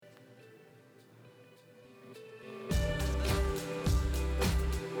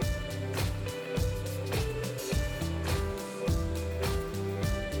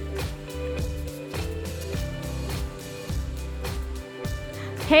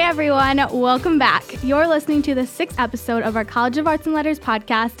Hey everyone, welcome back. You're listening to the 6th episode of our College of Arts and Letters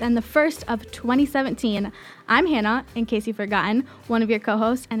podcast and the first of 2017. I'm Hannah, in case you've forgotten, one of your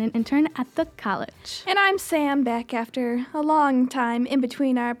co-hosts and an intern at the college. And I'm Sam, back after a long time in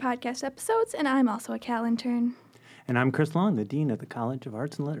between our podcast episodes, and I'm also a Cal intern. And I'm Chris Long, the Dean of the College of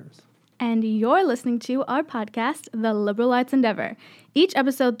Arts and Letters. And you're listening to our podcast, The Liberal Arts Endeavor. Each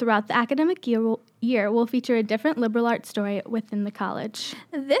episode throughout the academic year will feature a different liberal arts story within the college.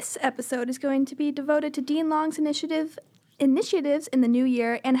 This episode is going to be devoted to Dean Long's initiatives in the new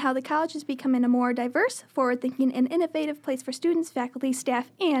year and how the college is becoming a more diverse, forward-thinking, and innovative place for students, faculty,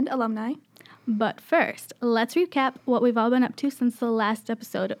 staff, and alumni. But first, let's recap what we've all been up to since the last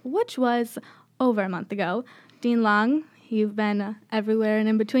episode, which was over a month ago. Dean Long, you've been everywhere and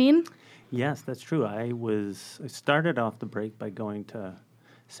in between. Yes, that's true. I started off the break by going to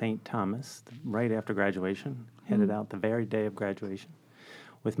St. Thomas right after graduation, headed out the very day of graduation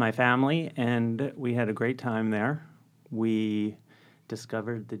with my family, and we had a great time there. We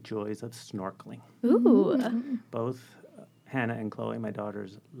discovered the joys of snorkeling. Ooh. Both Hannah and Chloe, my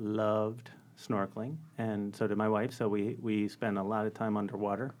daughters, loved snorkeling, and so did my wife, so we spent a lot of time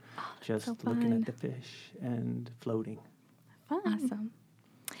underwater just looking at the fish and floating. Awesome.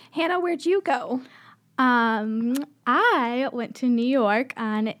 Hannah, where'd you go? I went to New York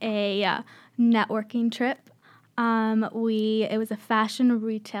on a networking trip. It was a fashion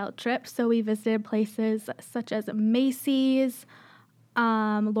retail trip, so we visited places such as Macy's,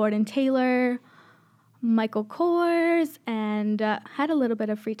 Lord & Taylor, Michael Kors, and had a little bit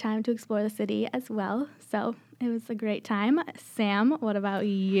of free time to explore the city as well. So it was a great time. Sam, what about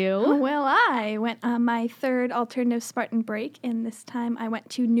you? Well, I went on my third alternative Spartan break, and this time I went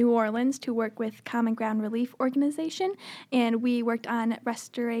to New Orleans to work with Common Ground Relief Organization, and we worked on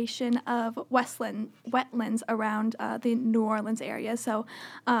restoration of wetlands around the New Orleans area. So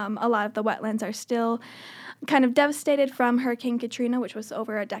a lot of the wetlands are still kind of devastated from Hurricane Katrina, which was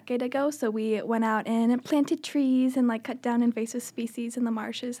over a decade ago. So we went out and planted trees and cut down invasive species in the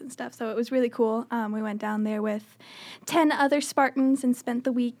marshes and stuff. So it was really cool. We went down there with 10 other Spartans and spent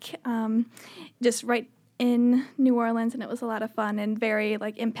the week just right in New Orleans, and it was a lot of fun and very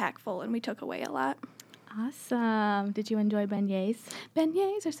impactful, and we took away a lot. Awesome. Did you enjoy beignets?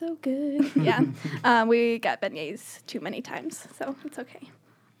 Beignets are so good. Yeah. We got beignets too many times, so it's okay.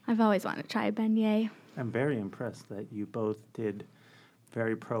 I've always wanted to try a beignet. I'm very impressed that you both did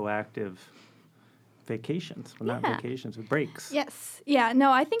very proactive vacations. Well, not vacations, but breaks. Yes. Yeah,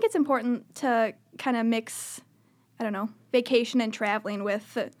 no, I think it's important to kind of mix, vacation and traveling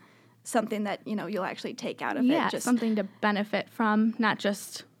with something that, you'll actually take out of it. Yeah, something to benefit from, not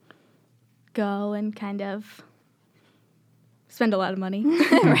just go and kind of spend a lot of money.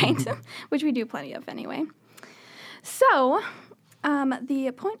 Right, which we do plenty of anyway. So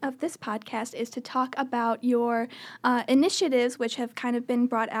the point of this podcast is to talk about your initiatives, which have kind of been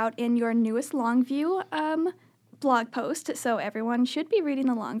brought out in your newest Longview blog post. So everyone should be reading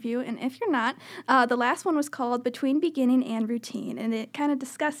the Longview, and if you're not, the last one was called Between Beginning and Routine, and it kind of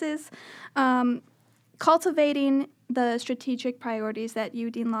discusses cultivating the strategic priorities that you,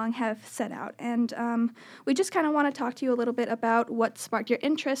 Dean Long, have set out. And we just kind of want to talk to you a little bit about what sparked your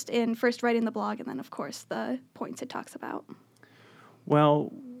interest in first writing the blog, and then, of course, the points it talks about.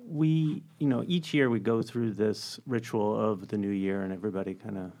 Well, each year we go through this ritual of the new year, and everybody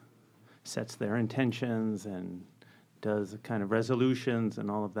kind of sets their intentions and does kind of resolutions and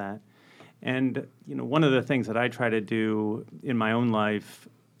all of that. And, one of the things that I try to do in my own life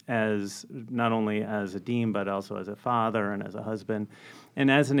as not only as a dean, but also as a father and as a husband, and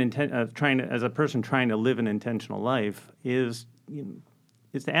as as a person trying to live an intentional life is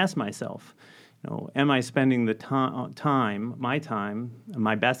to ask myself, am I spending the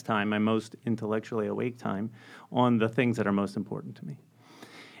my best time, my most intellectually awake time, on the things that are most important to me?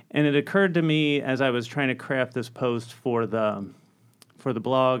 And it occurred to me as I was trying to craft this post for the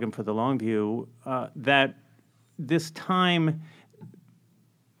blog and for the Longview that this time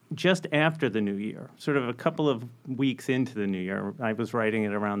just after the new year, sort of a couple of weeks into the new year, I was writing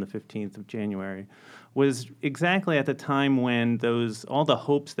it around the 15th of January, was exactly at the time when all the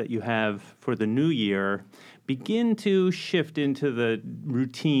hopes that you have for the new year begin to shift into the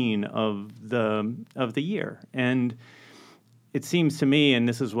routine of the year. And it seems to me, and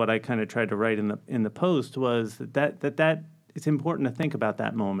this is what I kind of tried to write in the post, was that it's important to think about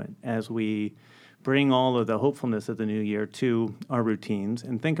that moment as we bring all of the hopefulness of the new year to our routines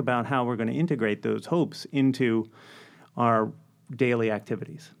and think about how we're going to integrate those hopes into our daily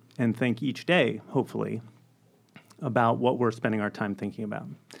activities and think each day, hopefully, about what we're spending our time thinking about.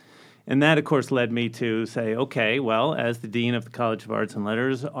 And that, of course, led me to say, okay, well, as the Dean of the College of Arts and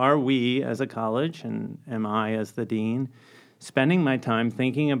Letters, are we as a college, and am I as the Dean, spending my time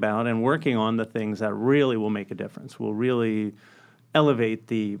thinking about and working on the things that really will make a difference, will really elevate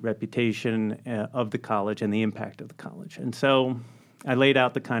the reputation of the college and the impact of the college? And so I laid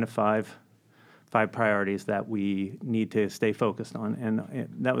out the kind of five priorities that we need to stay focused on. And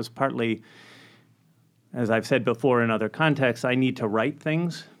that was partly, as I've said before in other contexts, I need to write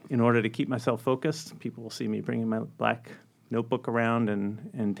things in order to keep myself focused. People will see me bringing my black notebook around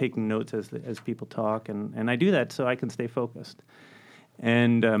and taking notes as people talk. And I do that so I can stay focused.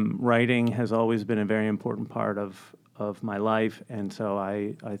 And writing has always been a very important part of my life. And so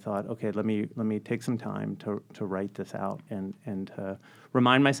I thought, okay, let me take some time to write this out and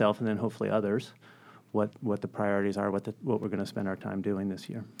remind myself, and then hopefully others, what the priorities are, what we're going to spend our time doing this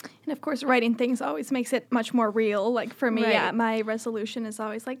year. And of course, writing things always makes it much more real. Like for me, Right. my resolution is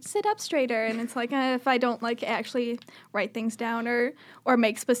always like sit up straighter, and it's like if I don't like actually write things down or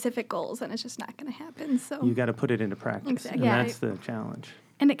make specific goals, then it's just not going to happen. So You got to put it into practice, Exactly. and Yeah. that's the challenge.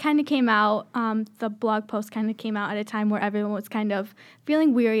 And it kind of came out, the blog post kind of came out at a time where everyone was kind of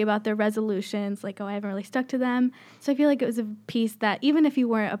feeling weary about their resolutions, like, oh, I haven't really stuck to them. So I feel like it was a piece that even if you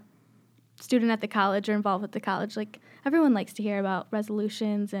weren't a student at the college or involved with the college, like, everyone likes to hear about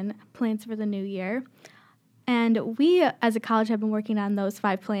resolutions and plans for the new year. And we, as a college, have been working on those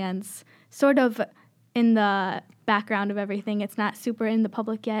 5 plans sort of in the background of everything. It's not super in the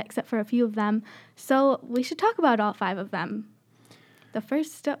public yet, except for a few of them. So we should talk about all 5 of them. The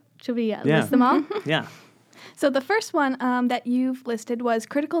first, should we list them all? Yeah. So the first one that you've listed was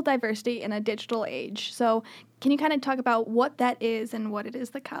critical diversity in a digital age. So can you kind of talk about what that is and what it is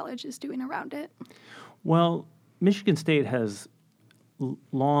the college is doing around it? Well, Michigan State has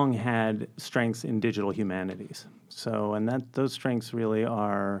long had strengths in digital humanities. So, and those strengths really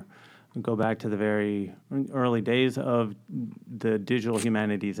go back to the very early days of the digital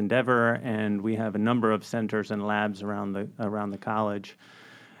humanities endeavor, and we have a number of centers and labs around the college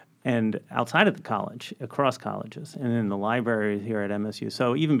and outside of the college, across colleges, and in the library here at MSU.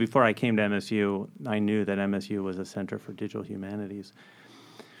 So even before I came to MSU, I knew that MSU was a center for digital humanities.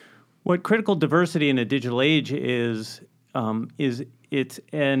 What critical diversity in a digital age is it's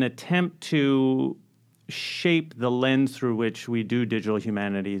an attempt to shape the lens through which we do digital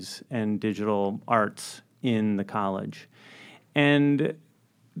humanities and digital arts in the college. And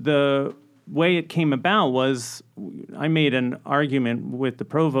the way it came about was I made an argument with the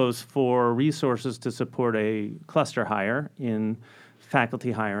provost for resources to support a cluster hire in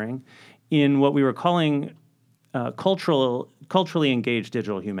faculty hiring in what we were calling culturally engaged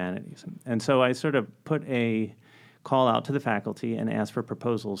digital humanities. And so I sort of put a call out to the faculty and asked for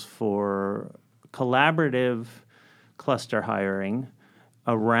proposals for collaborative cluster hiring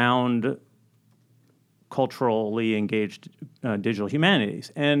around culturally engaged digital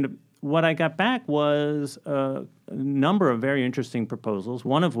humanities. And what I got back was a number of very interesting proposals,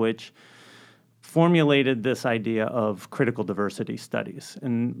 one of which formulated this idea of critical diversity studies.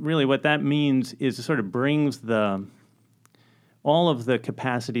 And really what that means is it sort of brings all of the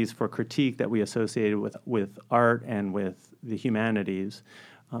capacities for critique that we associated with art and with the humanities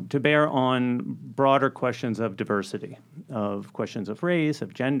to bear on broader questions of diversity, of questions of race,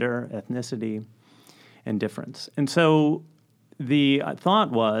 of gender, ethnicity, and difference. And so the thought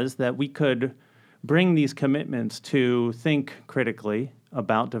was that we could bring these commitments to think critically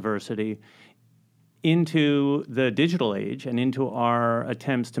about diversity into the digital age and into our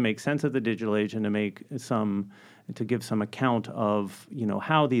attempts to make sense of the digital age and to give some account of,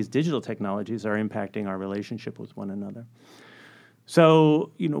 how these digital technologies are impacting our relationship with one another.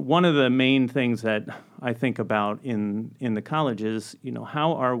 So, one of the main things that I think about in the college is,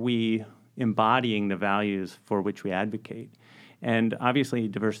 how are we embodying the values for which we advocate? And obviously,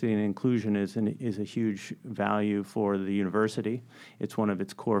 diversity and inclusion is a huge value for the university. It's one of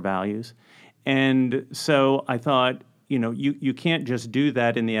its core values. And so I thought, you can't just do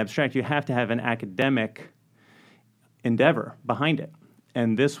that in the abstract. You have to have an academic endeavor behind it.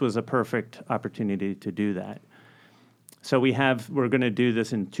 And this was a perfect opportunity to do that. So we're going to do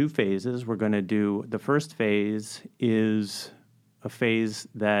this in 2 phases. We're going to do, the first phase is a phase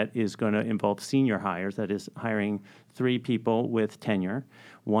that is going to involve senior hires, that is hiring 3 people with tenure,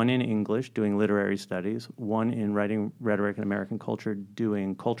 1 in English doing literary studies, 1 in writing rhetoric and American culture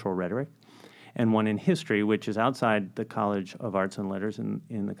doing cultural rhetoric, and 1 in history, which is outside the College of Arts and Letters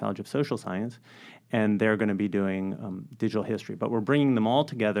in the College of Social Science, and they're going to be doing digital history. But we're bringing them all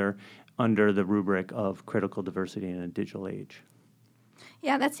together under the rubric of critical diversity in a digital age.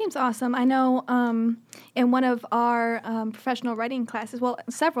 Yeah, that seems awesome. I know in one of our professional writing classes, well,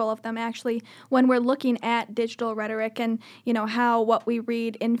 several of them actually, when we're looking at digital rhetoric and, how what we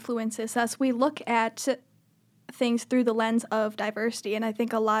read influences us, we look at things through the lens of diversity. And I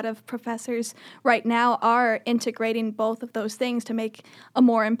think a lot of professors right now are integrating both of those things to make a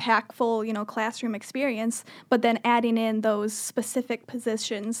more impactful, classroom experience, but then adding in those specific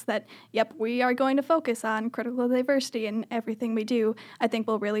positions that, yep, we are going to focus on critical diversity in everything we do, I think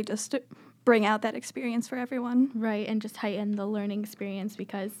will really just bring out that experience for everyone. Right, and just heighten the learning experience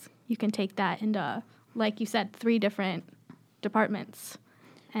because you can take that into, like you said, 3 different departments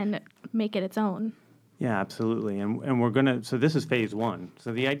and make it its own. Yeah, absolutely. And we're going to, so this is phase 1.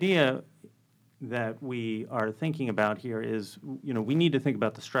 So the idea that we are thinking about here is, we need to think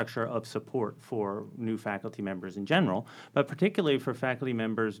about the structure of support for new faculty members in general, but particularly for faculty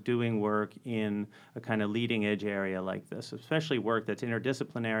members doing work in a kind of leading edge area like this, especially work that's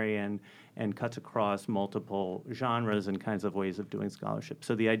interdisciplinary and cuts across multiple genres and kinds of ways of doing scholarship.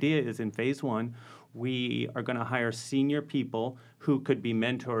 So the idea is in phase 1, we are going to hire senior people who could be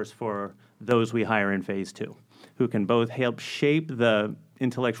mentors for those we hire in phase 2, who can both help shape the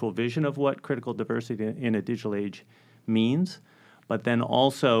intellectual vision of what critical diversity in a digital age means, but then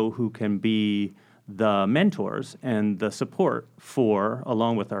also who can be the mentors and the support for,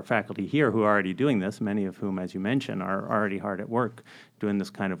 along with our faculty here who are already doing this, many of whom, as you mentioned, are already hard at work doing this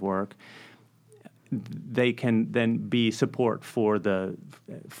kind of work. They can then be support for the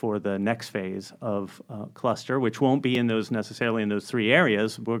next phase of cluster, which won't be necessarily in those 3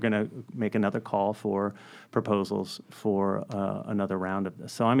 areas. We're going to make another call for proposals for another round of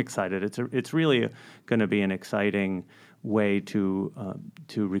this. So I'm excited. It's really going to be an exciting way to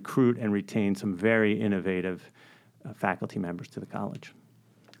recruit and retain some very innovative faculty members to the college.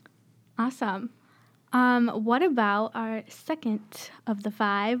 Awesome. What about our second of the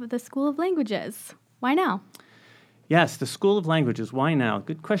 5, the School of Languages? Why now? Yes, the School of Languages. Why now?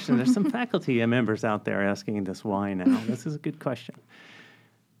 Good question. There's some faculty members out there asking this why now. This is a good question.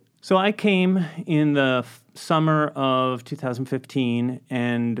 So I came in the summer of 2015,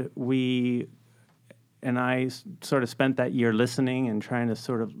 and I sort of spent that year listening and trying to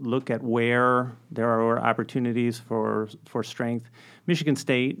sort of look at where there are opportunities for strength. Michigan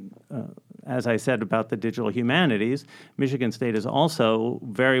State, as I said about the digital humanities, Michigan State is also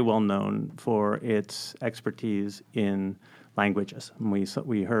very well known for its expertise in languages. And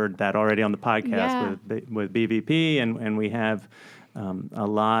we heard that already on the podcast with BVP, and we have a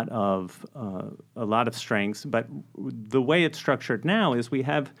lot of strengths. But the way it's structured now is we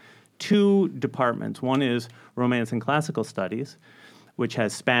have 2 departments. One is Romance and Classical Studies, which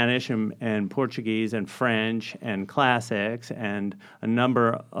has Spanish and Portuguese and French and classics and a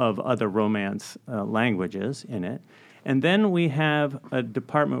number of other Romance languages in it. And then we have a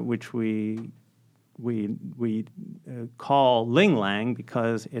department which we call Ling Lang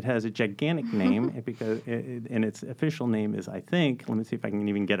because it has a gigantic name, and its official name is, I think, let me see if I can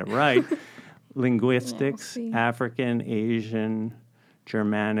even get it right, Linguistics, African, Asian,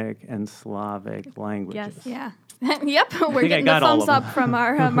 Germanic, and Slavic languages. Yes. Yeah. Yep, we're getting the thumbs up from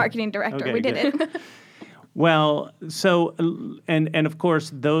our marketing director. Okay, we did it. Well, so, and of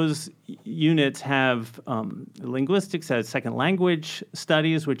course, those units have, linguistics has second language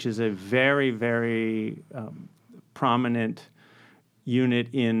studies, which is a very, very prominent unit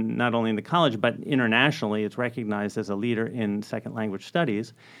in not only in the college, but internationally. It's recognized as a leader in second language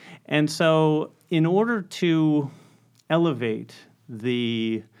studies. And so in order to elevate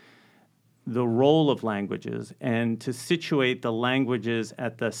the role of languages and to situate the languages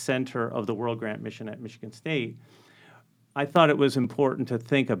at the center of the World Grant mission at Michigan State, I thought it was important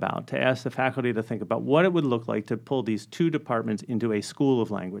to ask the faculty to think about what it would look like to pull these 2 departments into a school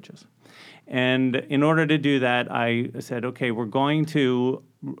of languages. And in order to do that, I said, okay, we're going to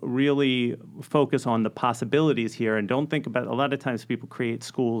really focus on the possibilities here and don't think about, a lot of times people create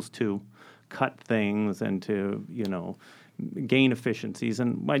schools to cut things and to, gain efficiencies,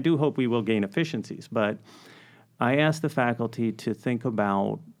 and I do hope we will gain efficiencies, but I asked the faculty to think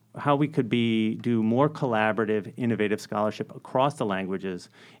about how we could do more collaborative, innovative scholarship across the languages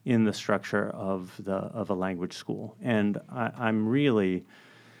in the structure of a language school. And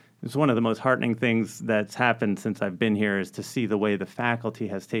it's one of the most heartening things that's happened since I've been here is to see the way the faculty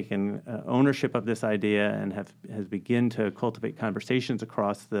has taken ownership of this idea and has begun to cultivate conversations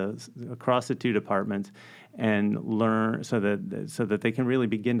across the 2 departments and learn so that they can really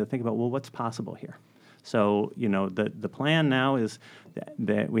begin to think about, well, what's possible here. So the plan now is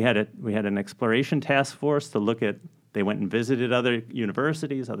that we had an exploration task force to look at. They went and visited other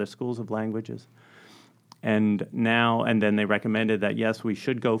universities, other schools of languages. And then they recommended that, yes, we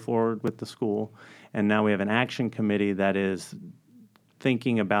should go forward with the school. And now we have an action committee that is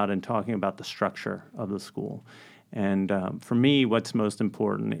thinking about and talking about the structure of the school. And for me, what's most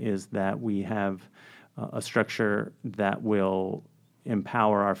important is that we have a structure that will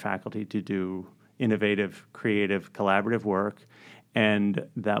empower our faculty to do innovative, creative, collaborative work, and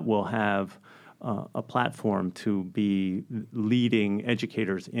that will have a platform to be leading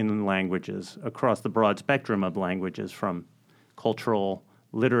educators in languages across the broad spectrum of languages, from cultural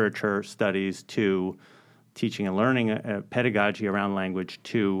literature studies to teaching and learning pedagogy around language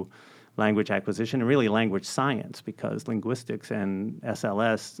to language acquisition and really language science, because linguistics and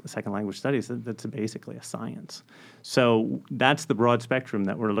SLS, second language studies, that's basically a science. So that's the broad spectrum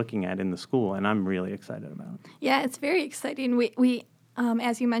that we're looking at in the school, and I'm really excited about it. Yeah, it's very exciting. We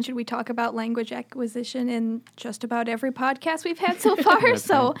as you mentioned, we talk about language acquisition in just about every podcast we've had so far.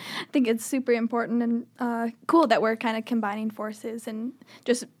 So right. I think it's super important and cool that we're kind of combining forces and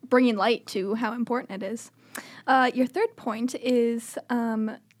just bringing light to how important it is. Your third point is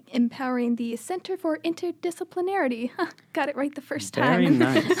empowering the Center for Interdisciplinarity. Got it right the first time. Very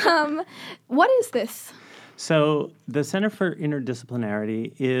nice. What is this? So the Center for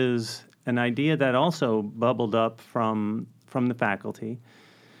Interdisciplinarity is an idea that also bubbled up from the faculty.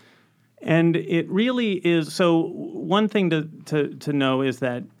 And it really is, so one thing to know is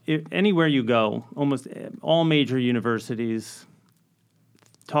that anywhere you go, almost all major universities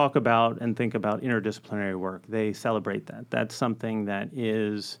talk about and think about interdisciplinary work. They celebrate that. That's something that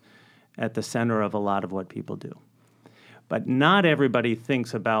is at the center of a lot of what people do. But not everybody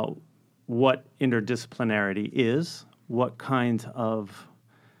thinks about what interdisciplinarity is, what kinds of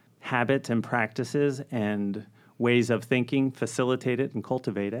habits and practices and ways of thinking facilitate it and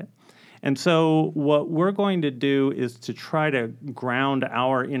cultivate it. And so what we're going to do is to try to ground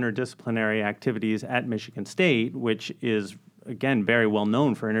our interdisciplinary activities at Michigan State, which is, again, very well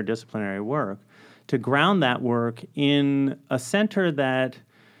known for interdisciplinary work, to ground that work in a center that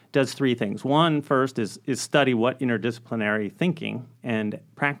does three things. One, first, is study what interdisciplinary thinking and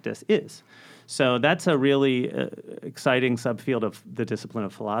practice is. So that's a really exciting subfield of the discipline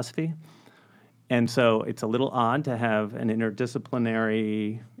of philosophy. And so it's a little odd to have an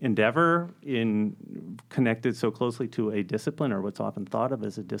interdisciplinary endeavor connected so closely to a discipline, or what's often thought of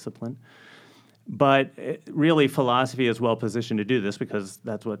as a discipline. But really, philosophy is well positioned to do this because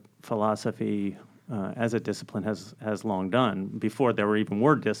that's what philosophy as a discipline has long done. Before there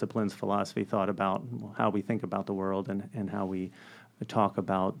were disciplines, philosophy thought about how we think about the world and how we talk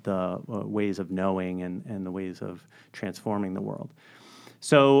about the ways of knowing and the ways of transforming the world.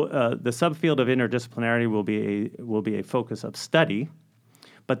 So the subfield of interdisciplinarity will be a focus of study,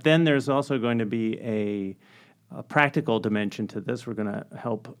 but then there's also going to be a practical dimension to this. We're going to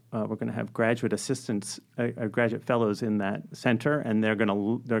help. We're going to have graduate assistants, graduate fellows in that center, and they're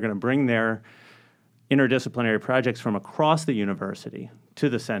going to bring their interdisciplinary projects from across the university to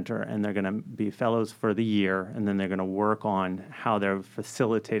the center, and they're going to be fellows for the year, and then they're going to work on how they're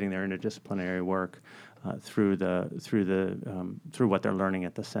facilitating their interdisciplinary work through what they're learning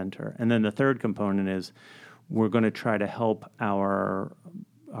at the center. And then the third component is we're going to try to help our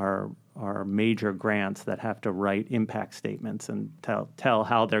major grants that have to write impact statements and tell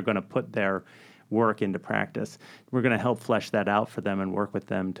how they're going to put their work into practice. We're going to help flesh that out for them and work with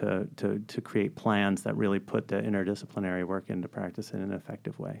them to create plans that really put the interdisciplinary work into practice in an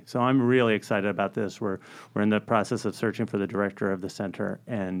effective way. So I'm really excited about this. We're in the process of searching for the director of the center,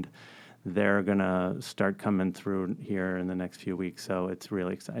 and they're going to start coming through here in the next few weeks. So it's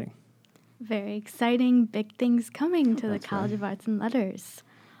really exciting. Very exciting, big things coming to the College of Arts and Letters.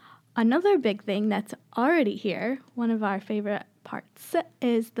 Another big thing that's already here, one of our favorite parts,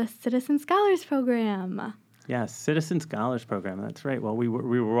 is the Citizen Scholars Program. Yes, Citizen Scholars Program. That's right. Well, we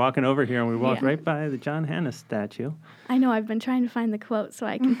were walking over here, and we walked right by the John Hannah statue. I know. I've been trying to find the quote so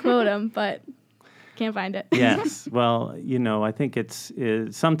I can quote him, but can't find it. Yes. Well, I think it's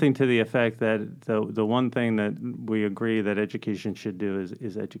something to the effect that the one thing that we agree that education should do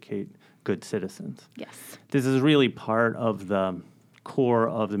is educate good citizens. Yes. This is really part of the core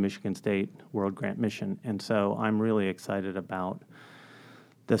of the Michigan State World Grant Mission, and so I'm really excited about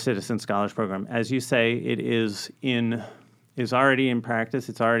the Citizen Scholars Program. As you say, it is already in practice.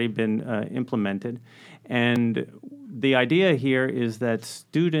 It's already been implemented, and the idea here is that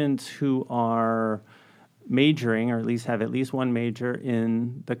students who are majoring, or at least have at least one major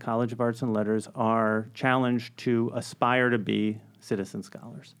in the College of Arts and Letters, are challenged to aspire to be citizen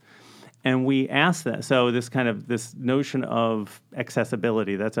scholars. And we ask that. So this notion of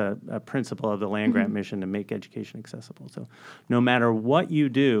accessibility, that's a principle of the land grant mission, to make education accessible. So no matter what you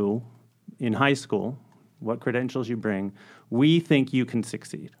do in high school, what credentials you bring, we think you can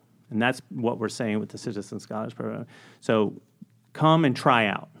succeed. And that's what we're saying with the Citizen Scholars Program. So come and try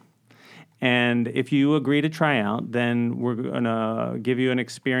out. And if you agree to try out, then we're going to give you an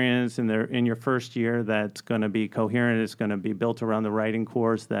experience in your first year that's going to be coherent. It's going to be built around the writing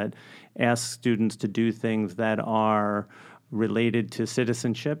course that asks students to do things that are related to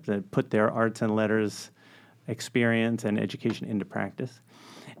citizenship, that put their arts and letters experience and education into practice.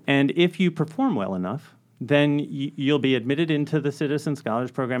 And if you perform well enough, then you'll be admitted into the Citizen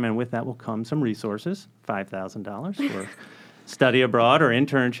Scholars Program, and with that will come some resources, $5,000 for study abroad or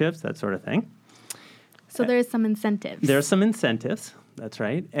internships, that sort of thing. So there's some incentives. There's some incentives. That's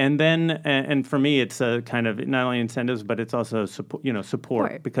right. And then, and for me, it's a kind of not only incentives, but it's also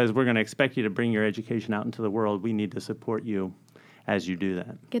support, because we're going to expect you to bring your education out into the world. We need to support you as you do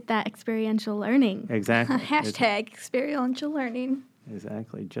that. Get that experiential learning. Exactly. Hashtag experiential learning.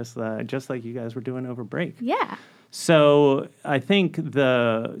 Exactly. Just like you guys were doing over break. Yeah. So I think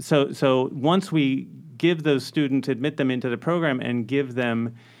so once we give those students, admit them into the program, and give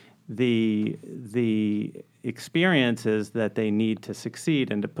them the experiences that they need to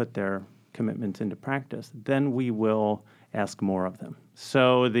succeed and to put their commitments into practice, then we will ask more of them.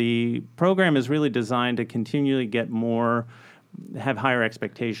 So the program is really designed to continually have higher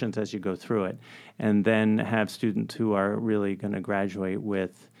expectations as you go through it, and then have students who are really going to graduate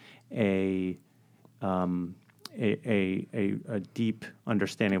with a deep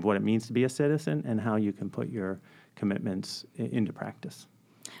understanding of what it means to be a citizen and how you can put your commitments into practice.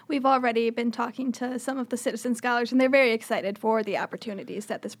 We've already been talking to some of the citizen scholars, and they're very excited for the opportunities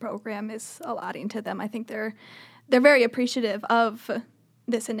that this program is allotting to them. I think they're very appreciative of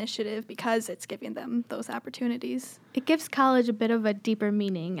this initiative because it's giving them those opportunities. It gives college a bit of a deeper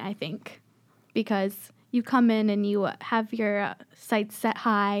meaning, I think, because you come in and you have your sights set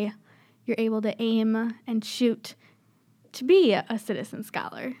high. You're able to aim and shoot to be a citizen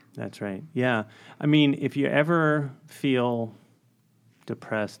scholar. That's right. Yeah. I mean, if you ever feel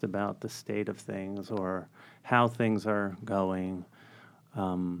depressed about the state of things or how things are going,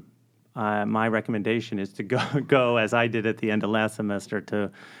 my recommendation is to go, as I did at the end of last semester,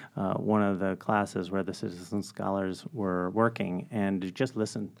 to one of the classes where the citizen scholars were working and to just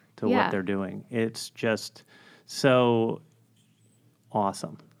listen to what they're doing. It's just so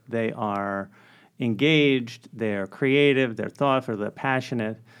awesome. They are engaged, they're creative, they're thoughtful, they're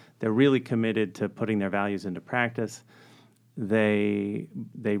passionate, they're really committed to putting their values into practice. They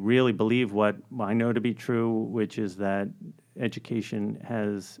really believe what I know to be true, which is that education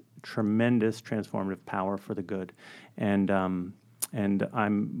has tremendous transformative power for the good, and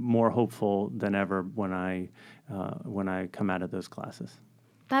I'm more hopeful than ever when I come out of those classes.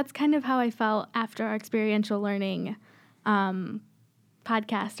 That's kind of how I felt after our experiential learning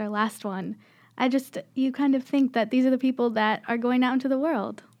podcast, our last one. You kind of think that these are the people that are going out into the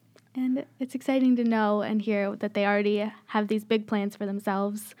world. And it's exciting to know and hear that they already have these big plans for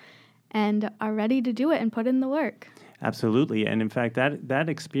themselves and are ready to do it and put in the work. Absolutely. And in fact, that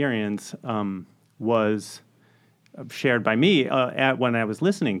experience was shared by me when I was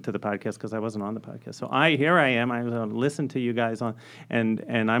listening to the podcast, because I wasn't on the podcast. So here I am. I was on listen to you guys on,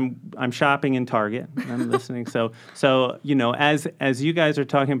 and I'm shopping in Target. I'm listening. So as you guys are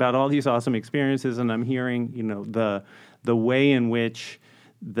talking about all these awesome experiences, and I'm hearing the way in which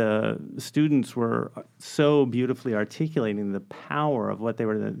the students were so beautifully articulating the power of what they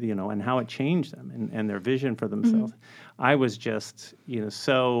were, and how it changed them and their vision for themselves. Mm-hmm. I was just,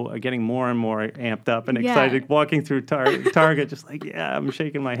 so getting more and more amped up and excited, walking through Target, just like, I'm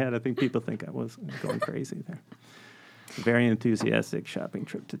shaking my head. I think people think I was going crazy there. A very enthusiastic shopping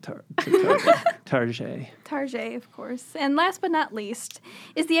trip to Target. Target, of course. And last but not least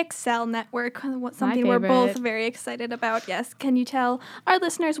is the Excel Network, something we're both very excited about. Yes. Can you tell our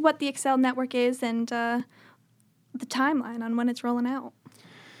listeners what the Excel Network is and the timeline on when it's rolling out?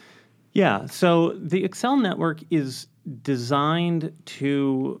 Yeah. So the Excel Network is designed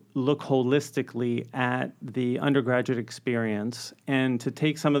to look holistically at the undergraduate experience and to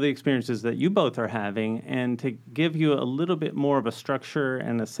take some of the experiences that you both are having and to give you a little bit more of a structure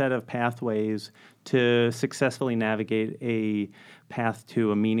and a set of pathways to successfully navigate a path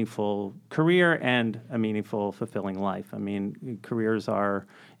to a meaningful career and a meaningful, fulfilling life. I mean, careers are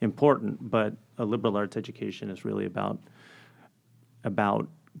important, but a liberal arts education is really about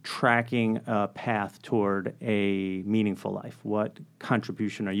tracking a path toward a meaningful life. What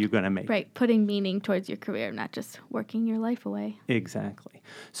contribution are you going to make? Right, putting meaning towards your career, not just working your life away. Exactly.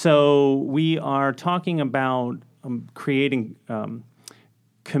 So we are talking about creating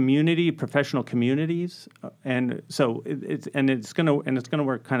professional communities, and so it's going to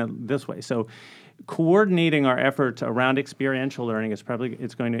work kind of this way. So, coordinating our efforts around experiential learning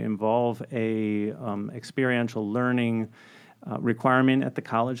it's going to involve a experiential learning requirement at the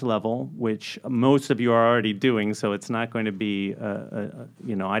college level, which most of you are already doing. So it's not going to be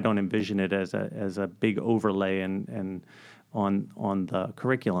I don't envision it as a big overlay and on the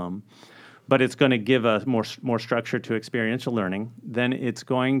curriculum. But it's going to give us more structure to experiential learning. Then it's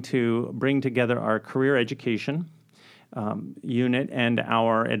going to bring together our career education unit and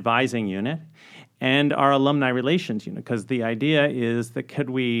our advising unit and our alumni relations unit, because the idea is that could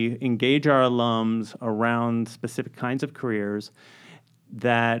we engage our alums around specific kinds of careers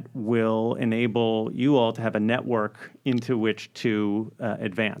that will enable you all to have a network into which to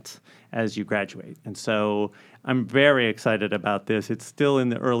advance as you graduate. And so I'm very excited about this. It's still in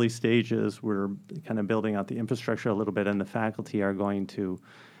the early stages. We're kind of building out the infrastructure a little bit, and the faculty are going to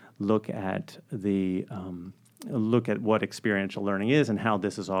look at what experiential learning is and how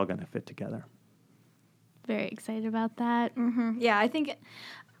this is all going to fit together. Very excited about that. Mm-hmm. Yeah, I think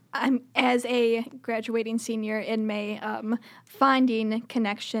I'm, as a graduating senior in May, finding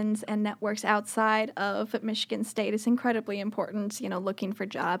connections and networks outside of Michigan State is incredibly important, looking for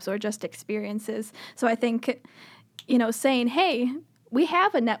jobs or just experiences. So I think, saying, hey, we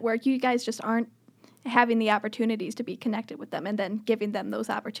have a network, you guys just aren't having the opportunities to be connected with them, and then giving them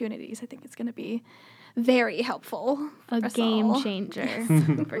those opportunities, I think it's going to be very helpful. A game changer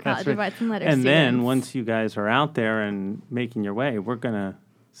for College of Arts and Letters and students. then once you guys are out there and making your way, we're going to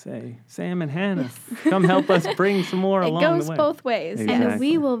say, Sam and Hannah, come help us bring some more along the way. It goes both ways. Exactly. And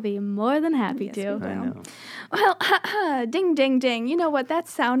we will be more than happy Yes, to. we will. I know. Well, ding, ding, ding. You know what that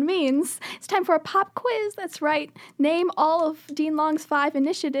sound means. It's time for a pop quiz. That's right. Name all of Dean Long's 5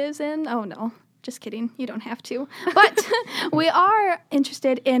 initiatives and, oh no, just kidding. You don't have to. But we are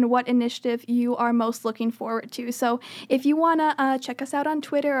interested in what initiative you are most looking forward to. So if you want to check us out on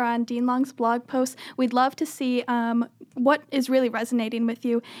Twitter or on Dean Long's blog posts, we'd love to see what is really resonating with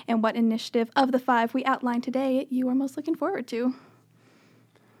you and what initiative of the 5 we outlined today you are most looking forward to.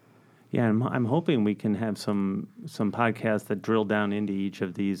 Yeah, I'm hoping we can have some podcasts that drill down into each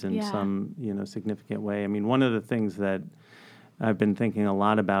of these in some significant way. I mean, one of the things that I've been thinking a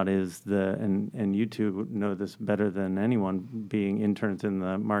lot about is and you two know this better than anyone, being interns in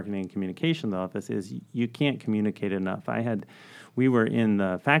the marketing and communications office, is you can't communicate enough. We were in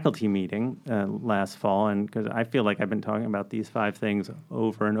the faculty meeting last fall, and because I feel like I've been talking about these 5 things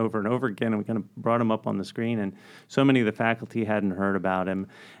over and over and over again, and we kind of brought them up on the screen, and so many of the faculty hadn't heard about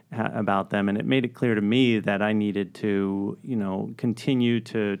them, and it made it clear to me that I needed to, continue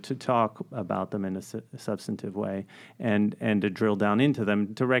to talk about them in a substantive way, and to drill down into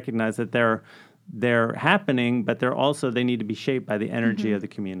them, to recognize that they're happening, but they need to be shaped by the energy of the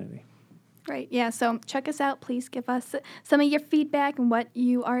community. Right, yeah, so check us out. Please give us some of your feedback and what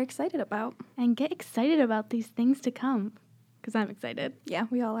you are excited about. And get excited about these things to come, because I'm excited. Yeah,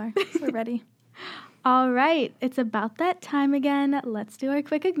 we all are. We're ready. All right, it's about that time again. Let's do our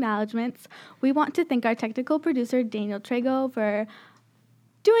quick acknowledgments. We want to thank our technical producer, Daniel Trago, for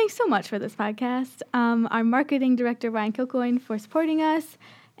doing so much for this podcast, our marketing director, Ryan Kilcoyne, for supporting us,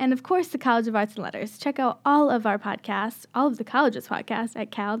 and of course, the College of Arts and Letters. Check out all of our podcasts, all of the college's podcasts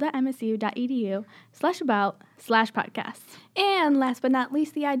at cal.msu.edu/about/podcasts. And last but not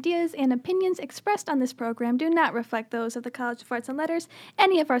least, the ideas and opinions expressed on this program do not reflect those of the College of Arts and Letters,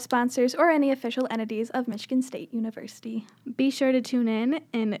 any of our sponsors, or any official entities of Michigan State University. Be sure to tune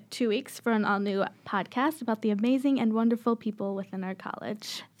in 2 weeks for an all-new podcast about the amazing and wonderful people within our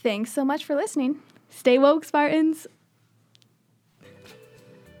college. Thanks so much for listening. Stay woke, Spartans!